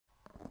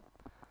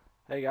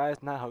Hey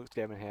guys, Nighthawks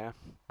Gaming here,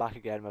 back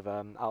again with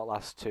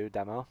Outlast 2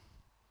 demo.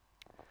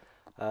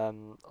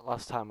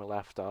 Last time we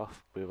left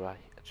off, we were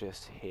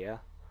just here.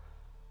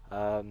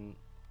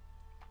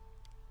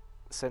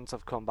 Since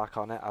I've come back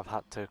on it, I've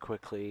had to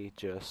quickly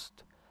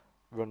just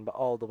run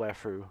all the way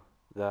through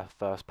the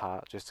first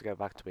part just to get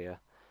back to here,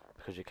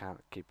 because you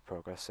can't keep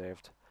progress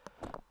saved.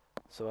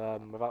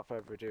 So without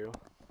further ado,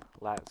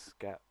 let's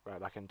get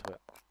right back into it.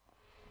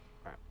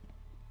 Right,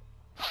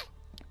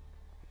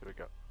 here we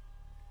go.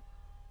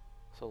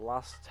 So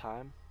last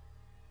time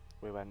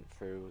we went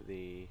through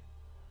the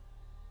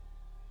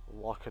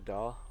locker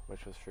door,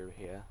 which was through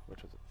here,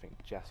 which was, I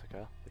think,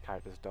 Jessica, the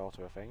character's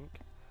daughter, I think.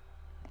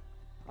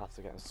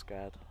 After getting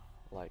scared,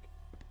 like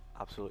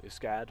absolutely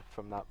scared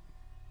from that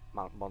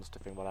monster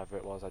thing, whatever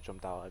it was that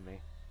jumped out at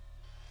me.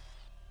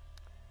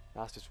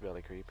 That's just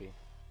really creepy.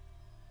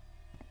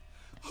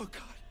 Oh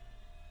God,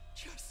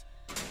 Jess.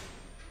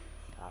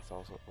 That's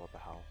also, what the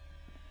hell?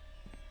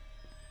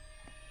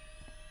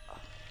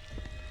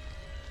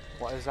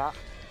 What is that?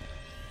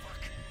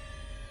 Fuck.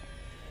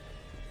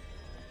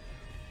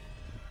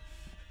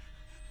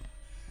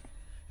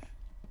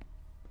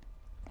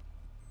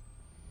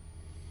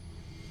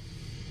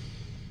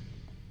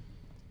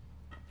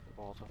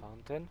 Water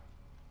fountain.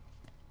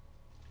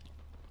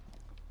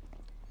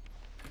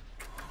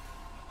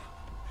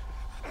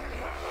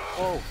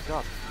 Oh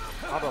God!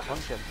 How do I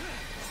punch him?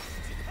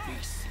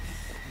 Beast.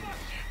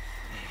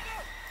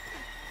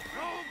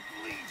 I'll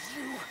bleed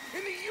you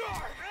in the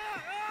yard.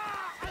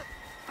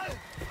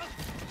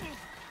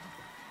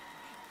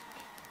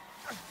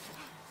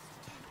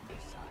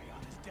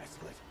 Zion is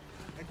desolate,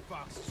 and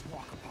foxes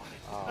walk upon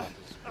it. Oh, this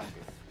is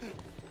creepy.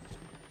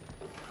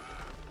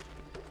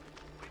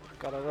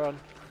 Gotta run.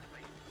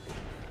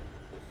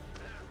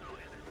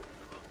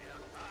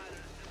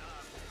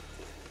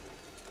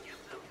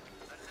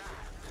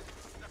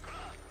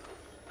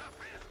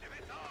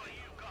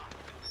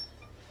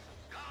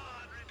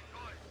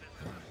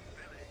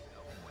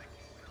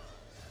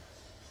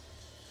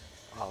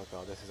 Oh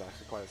God, this is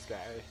actually quite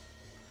scary.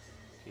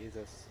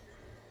 Jesus.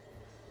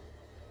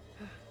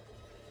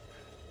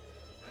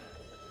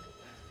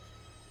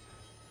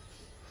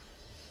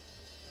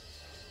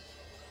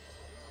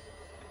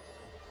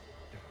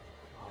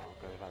 Oh,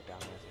 go that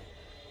down, is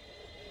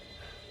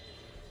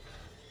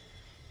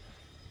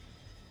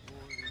he?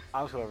 I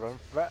was gonna run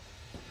for it.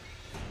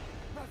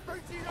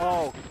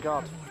 Oh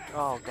God.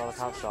 Oh God, I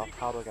can't stop.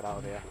 How do I get out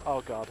of here?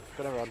 Oh God,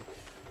 gonna run.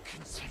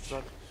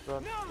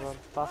 Run, run,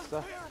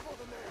 faster.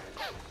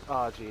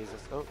 Oh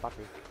Jesus. Oh,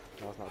 battery.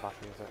 No, it's not a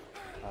battery, is it?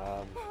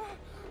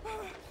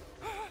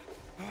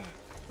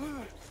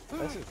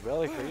 This is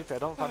really creepy. I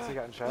don't fancy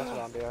getting chased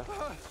around here.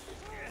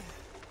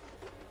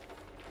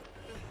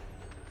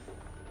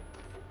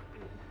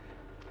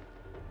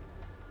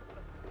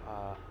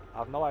 I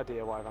have no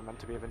idea what I'm meant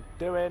to be even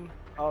doing.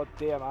 Oh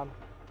dear, man.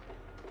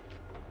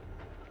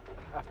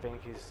 I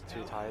think he's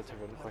too tired to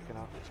run quick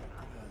enough.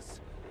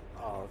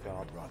 Oh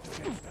God.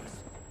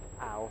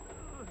 Ow.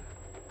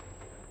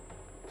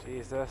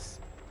 Jesus.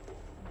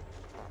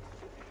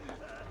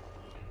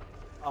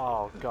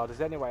 Oh God, is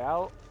there any way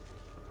out?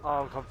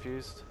 Oh, I'm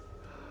confused.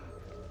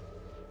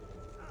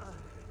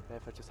 Maybe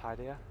if I just hide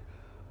here?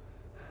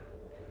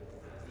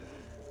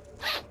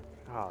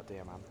 Oh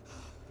dear, man.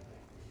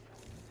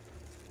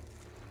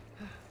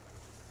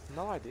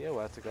 No idea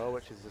where to go,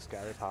 which is the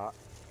scary part.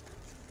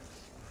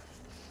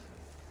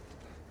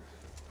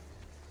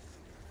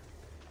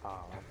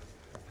 Oh, man.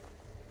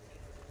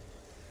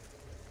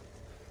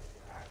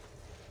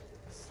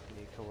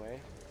 Sneak away.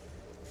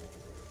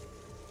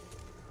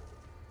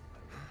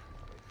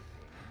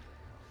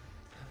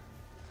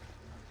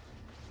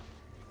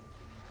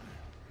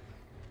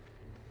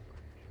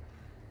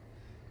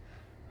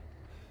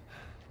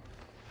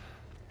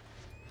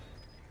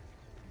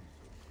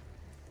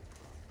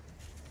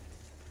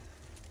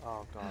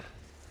 Oh God.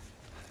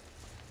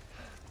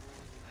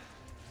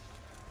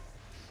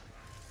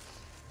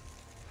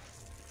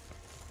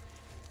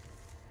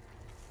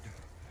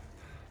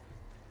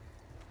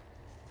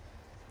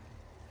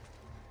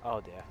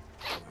 Oh dear.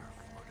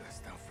 Wherefore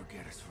dost thou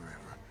forget us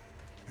forever,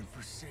 and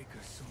forsake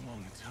us so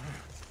long a time?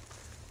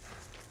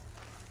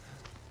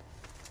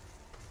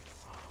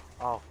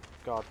 Oh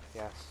God,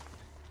 yes.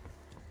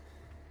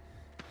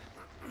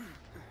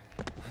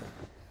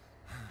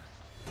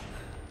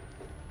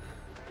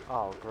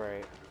 Oh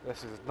great.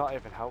 This is not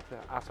even helping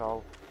at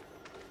all.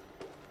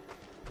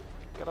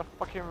 Gotta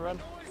fucking run.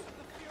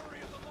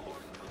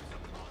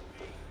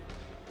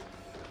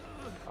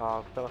 Oh,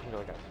 I feel like I'm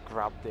gonna get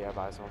grabbed there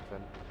by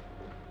something.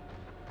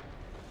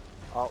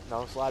 Oh,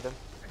 no, sliding.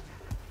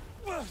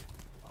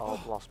 Oh,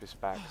 lost my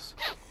specs.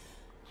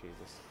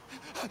 Jesus.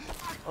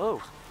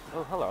 Oh,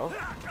 oh, hello.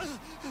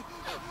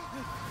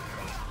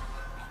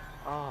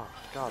 Oh,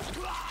 God.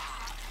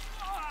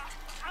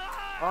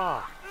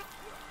 Oh.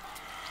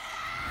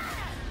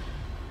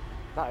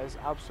 That is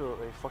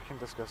absolutely fucking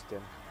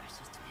disgusting.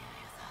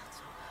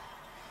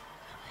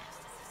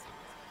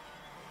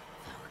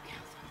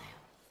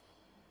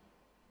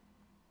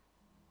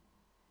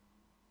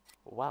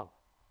 Wow.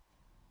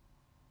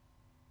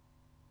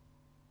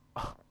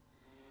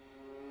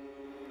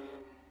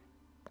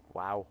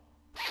 Wow.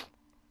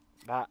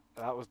 That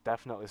was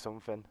definitely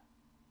something.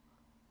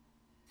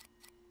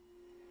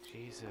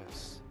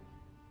 Jesus.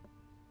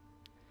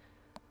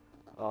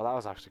 Oh, that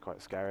was actually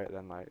quite scary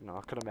then, like, you know,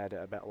 I could have made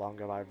it a bit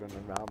longer by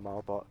running around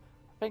more, but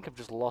I think I've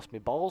just lost my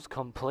balls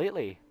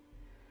completely.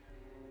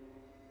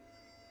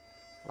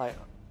 Like,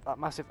 that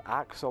massive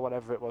axe or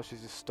whatever it was,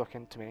 she's just stuck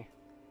into me.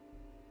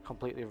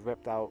 Completely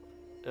ripped out.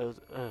 It was,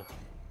 ugh.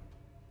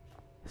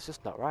 It's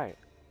just not right.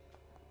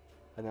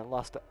 And then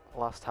last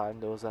time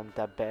there was them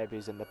dead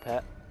babies in the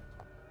pit.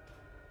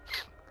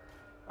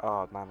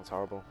 Oh man, it's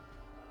horrible.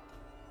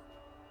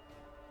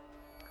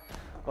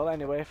 Well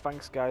anyway,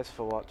 thanks guys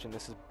for watching.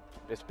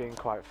 It's been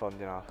quite fun,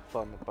 you know,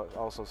 fun but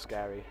also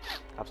scary.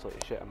 Absolutely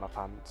shit in my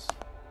pants.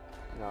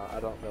 You know, I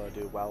don't really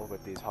do well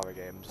with these horror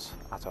games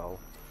at all.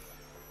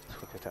 Let's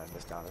quickly turn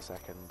this down a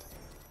second.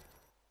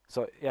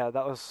 So yeah,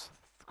 that was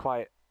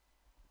quite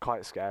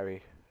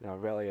scary. You know,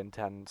 really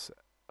intense.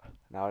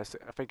 Now I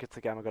think it's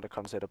a game I'm going to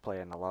consider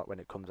playing a lot when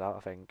it comes out. I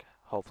think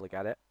hopefully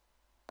get it.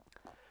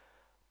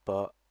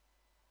 But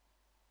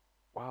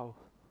wow,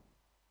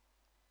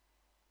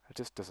 it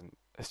just doesn't.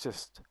 It's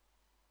just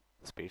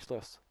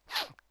speechless.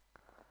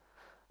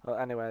 Well,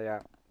 anyway,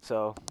 yeah.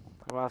 So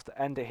I'm gonna have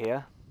to end it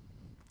here.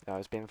 You know,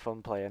 it's been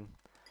fun playing.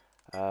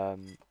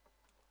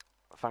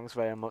 Thanks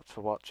very much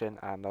for watching,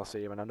 and I'll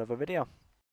see you in another video.